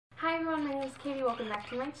everyone, my name is Katie. Welcome back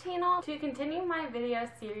to my channel. To continue my video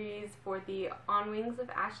series for the On Wings of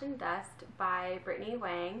Ash and Dust by Brittany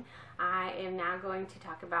Wang, I am now going to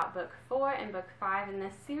talk about Book 4 and Book 5 in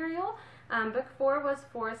this serial. Book 4 was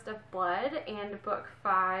Forest of Blood and Book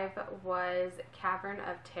 5 was Cavern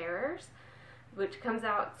of Terrors, which comes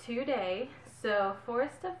out today. So,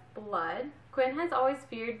 Forest of Blood. Quinn has always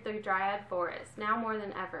feared the Dryad Forest, now more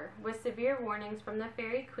than ever. With severe warnings from the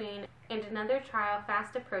Fairy Queen and another trial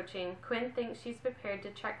fast approaching, Quinn thinks she's prepared to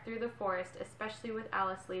trek through the forest, especially with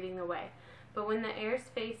Alice leading the way. But when the heirs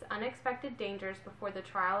face unexpected dangers before the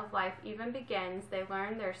trial of life even begins, they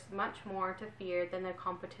learn there's much more to fear than the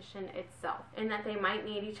competition itself, and that they might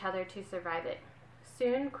need each other to survive it.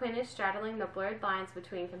 Soon, Quinn is straddling the blurred lines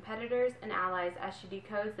between competitors and allies as she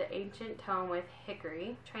decodes the ancient tome with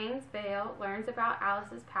Hickory, trains Vale, learns about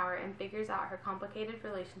Alice's power, and figures out her complicated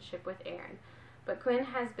relationship with Aaron. But Quinn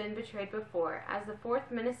has been betrayed before. As the fourth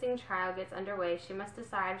menacing trial gets underway, she must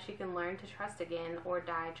decide if she can learn to trust again or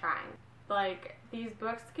die trying. Like, these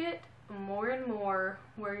books get more and more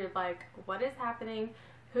where you're like, what is happening?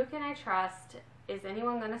 Who can I trust? Is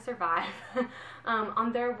anyone going to survive?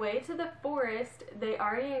 On their way to the forest, they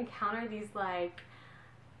already encounter these, like,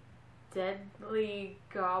 deadly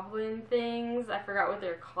goblin things. I forgot what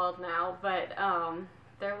they're called now, but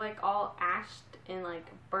they're, like, all ashed and, like,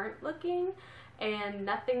 burnt looking, and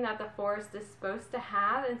nothing that the forest is supposed to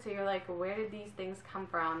have, and so you're like, where did these things come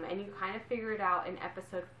from? And you kind of figure it out in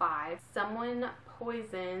episode 5. Someone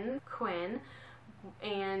poisons Quinn,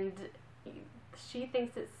 and she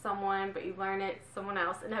thinks it's someone, but you learn it's someone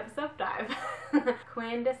else in episode 5.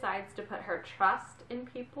 Quinn decides to put her trust in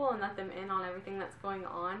people and let them in on everything that's going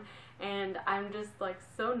on, and I'm just like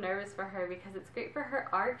so nervous for her because it's great for her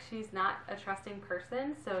arc. She's not a trusting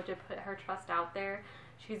person, so to put her trust out there,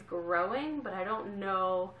 she's growing, but I don't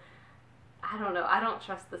know. I don't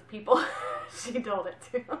trust this people she told it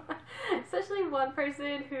to. Especially one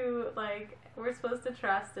person who, like, we're supposed to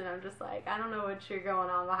trust, and I'm just like, I don't know what you're going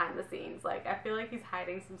on behind the scenes. Like, I feel like he's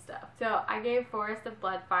hiding some stuff. So, I gave Forest of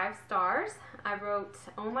Blood 5 stars. I wrote,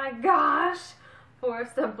 oh my gosh!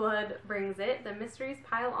 Forest of Blood brings it. The mysteries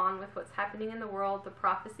pile on with what's happening in the world, the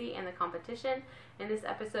prophecy, and the competition. In this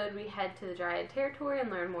episode, we head to the Dryad territory and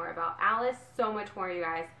learn more about Alice. So much more, you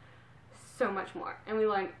guys. So much more, and we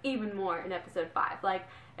learn even more in episode 5. Like,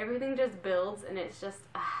 everything just builds, and it's just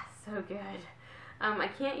so good. I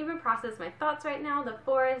can't even process my thoughts right now. The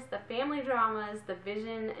forest, the family dramas, the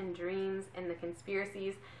vision and dreams, and the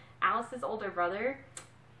conspiracies. Alice's older brother,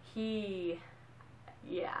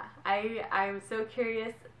 I'm so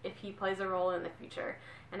curious if he plays a role in the future,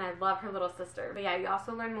 and I love her little sister. But yeah, you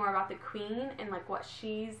also learn more about the queen and like what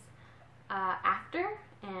she's after,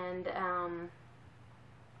 and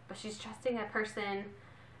but she's trusting a person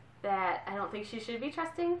that I don't think she should be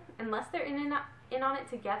trusting unless they're in on it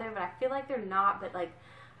together, but I feel like they're not, but like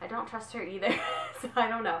I don't trust her either. So I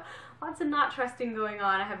don't know. Lots of not trusting going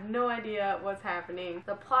on. I have no idea what's happening.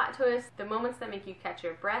 The plot twist, the moments that make you catch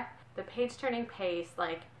your breath, the page turning pace,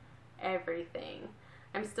 like everything.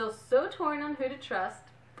 I'm still so torn on who to trust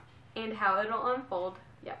and how it'll unfold.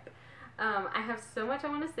 Yep. I have so much I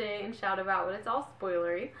want to say and shout about, but it's all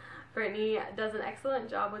spoilery. Brittany does an excellent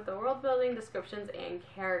job with the world building, descriptions, and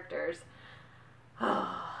characters.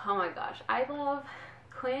 Oh my gosh. I love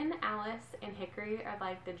Quinn, Alice, and Hickory are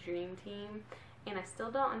like the dream team, and I still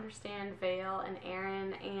don't understand Vale and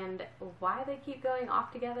Aaron and why they keep going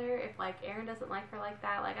off together if like Aaron doesn't like her like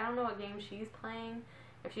that. Like, I don't know what game she's playing,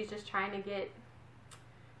 if she's just trying to get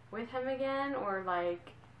with him again, or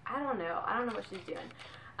like, I don't know what she's doing.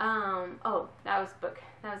 Oh, that was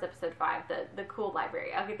episode 5, the cool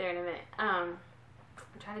library. I'll get there in a minute. I'm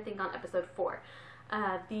trying to think on episode 4.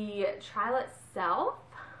 The trial itself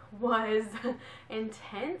was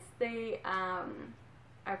intense. They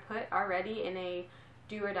are put already in a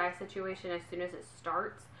do or die situation as soon as it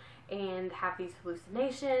starts, and have these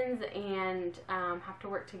hallucinations, and have to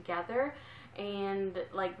work together, and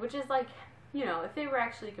like, which is like, you know, if they were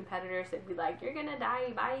actually competitors, it'd be like, you're gonna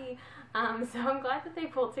die, bye. So I'm glad that they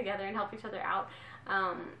pulled together and help each other out.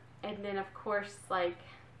 And then, of course, like,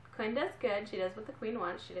 Quinn does good. She does what the queen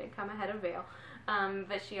wants. She didn't come ahead of Vale.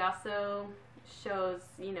 But she also shows,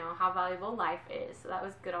 you know, how valuable life is. So that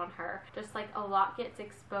was good on her. Just, like, a lot gets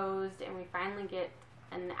exposed, and we finally get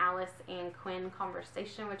an Alice and Quinn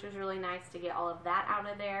conversation, which was really nice to get all of that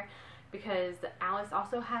out of there, because Alice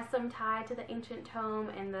also has some tie to the ancient tome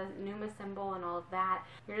and the Numa symbol and all of that.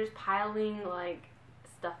 You're just piling, like,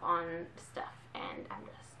 stuff on stuff, and I'm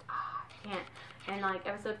just, I can't. And, like,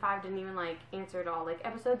 episode 5 didn't even, like, answer it all. Like,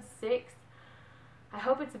 episode 6, I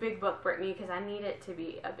hope it's a big book, Brittany, because I need it to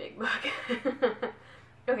be a big book.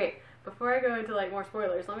 Okay, before I go into like more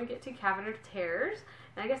spoilers, let me get to Cavern of Terrors.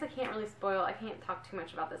 And I guess I can't really spoil, I can't talk too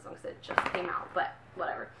much about this one because it just came out, but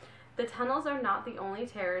whatever. The tunnels are not the only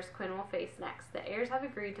terrors Quinn will face next. The heirs have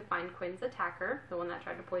agreed to find Quinn's attacker, the one that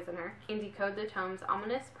tried to poison her, and decode the tome's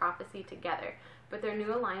ominous prophecy together. But their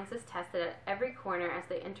new alliance is tested at every corner as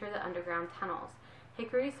they enter the underground tunnels.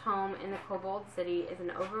 Hickory's home in the Kobold City is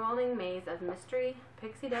an overwhelming maze of mystery,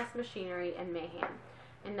 pixie dust machinery, and mayhem.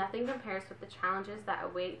 And nothing compares with the challenges that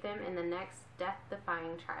await them in the next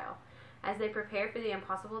death-defying trial. As they prepare for the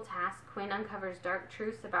impossible task, Quinn uncovers dark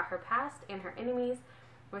truths about her past and her enemies,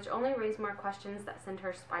 which only raise more questions that send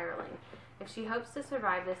her spiraling. If she hopes to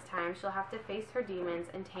survive this time, she'll have to face her demons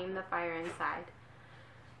and tame the fire inside.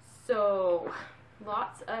 So,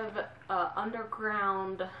 lots of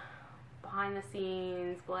underground,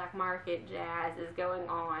 behind-the-scenes, black market jazz is going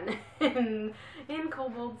on in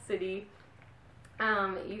Kobold City.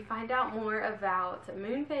 You find out more about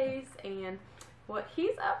Moonface and what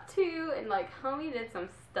he's up to, and like homie did some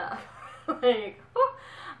stuff. Like,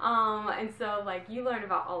 and so like you learn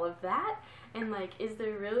about all of that, and like, is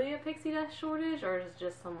there really a pixie dust shortage, or is it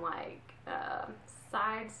just some like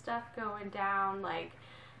side stuff going down, like,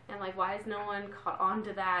 and like why is no one caught on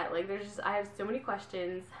to that? Like, there's just, I have so many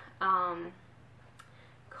questions.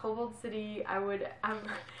 Kobold City,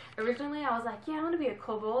 originally I was like, yeah, I want to be a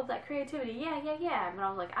kobold, like creativity, yeah, but I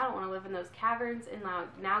was like, I don't want to live in those caverns, and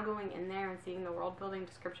now going in there and seeing the world building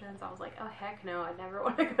descriptions, I was like, oh heck no, I never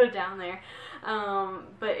want to go down there.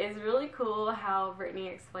 But it's really cool how Brittany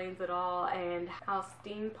explains it all and how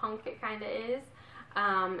steampunk it kind of is.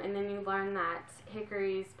 And then you learn that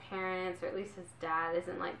Hickory's parents, or at least his dad,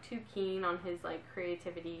 isn't like too keen on his like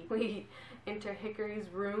creativity. We enter Hickory's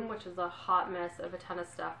room, which is a hot mess of a ton of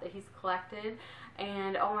stuff that he's collected,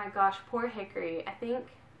 and oh my gosh, poor Hickory. I think,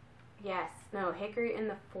 Hickory in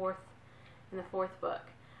the fourth book,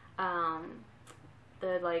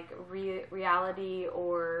 the like reality,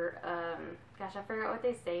 or gosh, I forgot what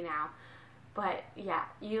they say now. But yeah,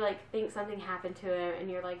 you like think something happened to him and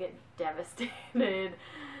you're like get devastated.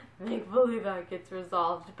 Thankfully that gets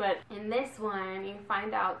resolved. But in this one, you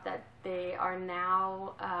find out that they are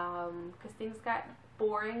now, because things got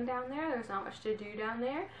boring down there, there's not much to do down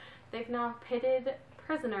there, they've now pitted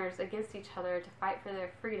prisoners against each other to fight for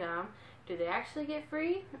their freedom. Do they actually get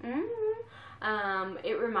free?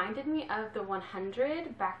 It reminded me of the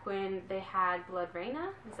 100 back when they had Blood Reyna.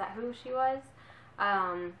 Is that who she was?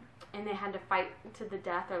 And they had to fight to the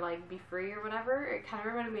death or like be free or whatever. It kind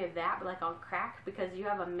of reminded me of that, but like on crack, because you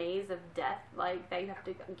have a maze of death like that you have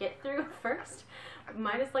to get through first,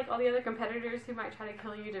 minus like all the other competitors who might try to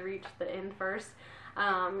kill you to reach the end first.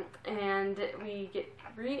 And we get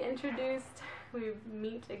reintroduced. We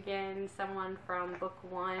meet again someone from book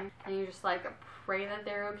 1, and you just like pray that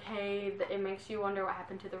they're okay. It makes you wonder what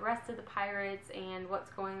happened to the rest of the pirates and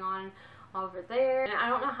what's going on over there. And I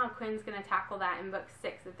don't know how Quinn's gonna tackle that in book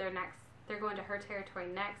 6. If they're going to her territory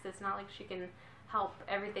next. It's not like she can help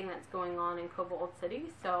everything that's going on in Kobold City.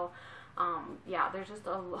 So yeah, there's just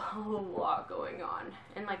a lot going on,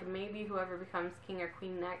 and like maybe whoever becomes king or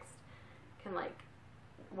queen next can like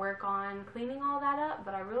work on cleaning all that up,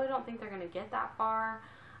 but I really don't think they're gonna get that far,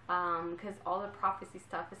 because all the prophecy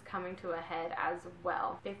stuff is coming to a head as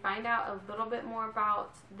well. They find out a little bit more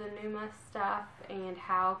about the Numa stuff and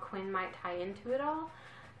how Quinn might tie into it all,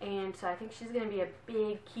 and so I think she's going to be a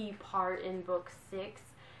big key part in book 6,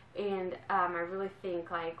 and I really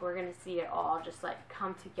think like we're going to see it all just like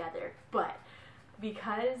come together. But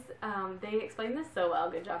because they explained this so well,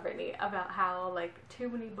 good job Brittany, about how like too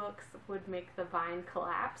many books would make the vine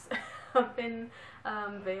collapse up in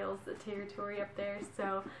Vale's territory up there,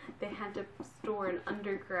 so they had to store an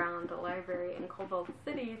underground library in Kobold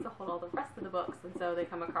City to hold all the rest of the books, and so they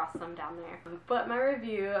come across some down there. But my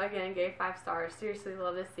review, again, gave 5 stars. Seriously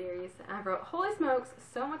love this series. I wrote, holy smokes,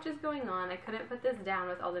 so much is going on. I couldn't put this down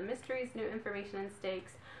with all the mysteries, new information, and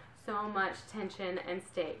stakes. So much tension and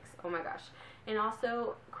stakes. Oh my gosh. And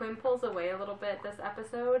also, Quinn pulls away a little bit this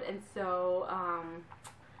episode, and so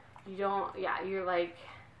you're like,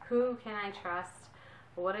 who can I trust?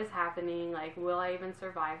 What is happening? Like, will I even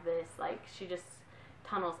survive this? Like, she just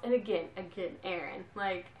tunnels. And again, Aaron,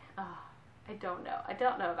 like, I don't know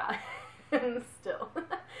about him still.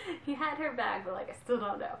 He had her back, but like, I still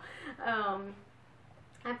don't know.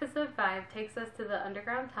 Episode 5 takes us to the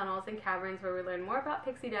underground tunnels and caverns where we learn more about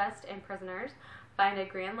pixie dust and prisoners, find a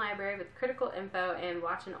grand library with critical info, and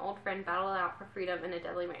watch an old friend battle it out for freedom in a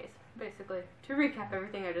deadly maze. Basically, to recap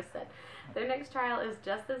everything I just said, their next trial is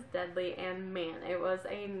just as deadly, and man, it was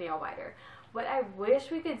a nail-biter. What I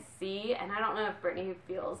wish we could see, and I don't know if Brittany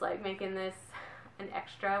feels like making this an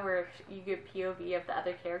extra where you get POV of the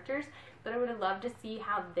other characters, but I would have loved to see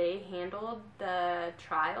how they handled the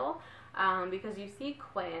trial. Because you see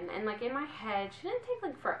Quinn, and like in my head, she didn't take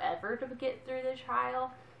like forever to get through the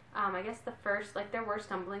trial. I guess the first, like there were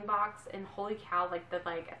stumbling blocks, and holy cow, like the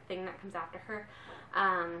thing that comes after her.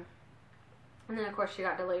 And then of course she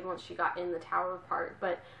got delayed once she got in the tower part,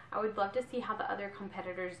 but I would love to see how the other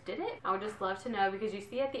competitors did it. I would just love to know, because you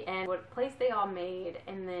see at the end what place they all made,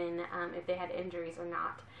 and then if they had injuries or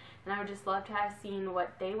not. And I would just love to have seen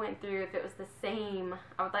what they went through, if it was the same.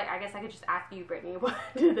 I guess I could just ask you, Brittany, what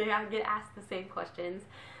did they get asked the same questions?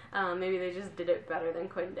 Maybe they just did it better than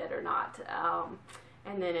Quinn did or not.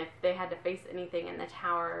 And then if they had to face anything in the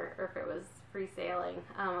tower, or if it was free sailing.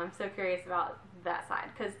 I'm so curious about that side,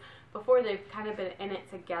 because before they've kind of been in it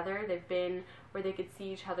together. They've been where they could see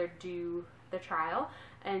each other do the trial,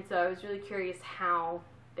 and so I was really curious how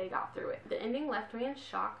they got through it. The ending left me in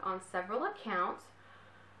shock on several accounts.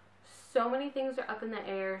 So many things are up in the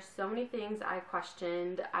air, so many things I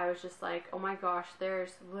questioned. I was just like, oh my gosh,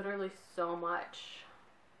 there's literally so much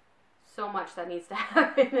that needs to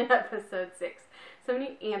happen in episode 6. So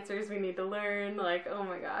many answers we need to learn, like, oh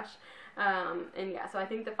my gosh. And yeah, so I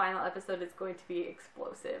think the final episode is going to be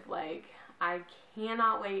explosive. Like, I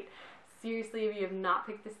cannot wait. Seriously, if you have not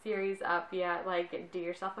picked the series up yet, like, do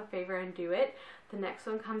yourself a favor and do it. The next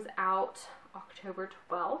one comes out October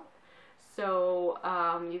 12th. So,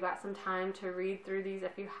 you got some time to read through these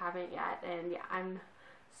if you haven't yet. And yeah, I'm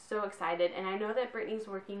so excited. And I know that Brittany's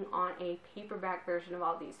working on a paperback version of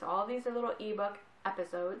all these. So all of these are little ebook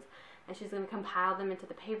episodes, and she's going to compile them into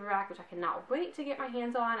the paperback, which I cannot wait to get my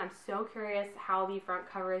hands on. I'm so curious how the front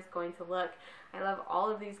cover is going to look. I love all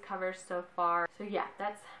of these covers so far. So yeah,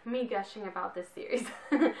 that's me gushing about this series.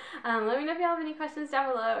 Let me know if you have any questions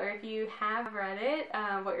down below, or if you have read it,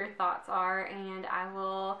 what your thoughts are, and I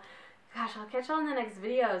will... Gosh, I'll catch y'all in the next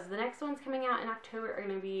videos. The next ones coming out in October are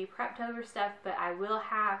going to be Preptober stuff, but I will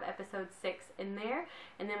have episode 6 in there,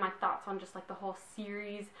 and then my thoughts on just like the whole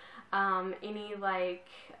series, any like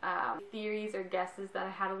theories or guesses that I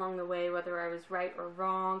had along the way, whether I was right or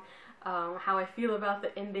wrong, how I feel about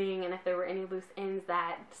the ending, and if there were any loose ends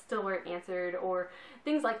that still weren't answered, or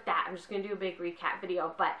things like that. I'm just going to do a big recap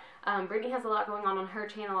video, but Brittany has a lot going on her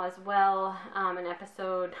channel as well.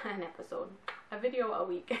 A video a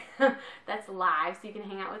week that's live, so you can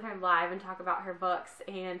hang out with her live and talk about her books.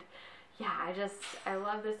 And yeah, I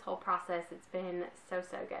love this whole process. It's been so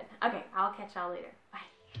good. Okay, I'll catch y'all later. Bye.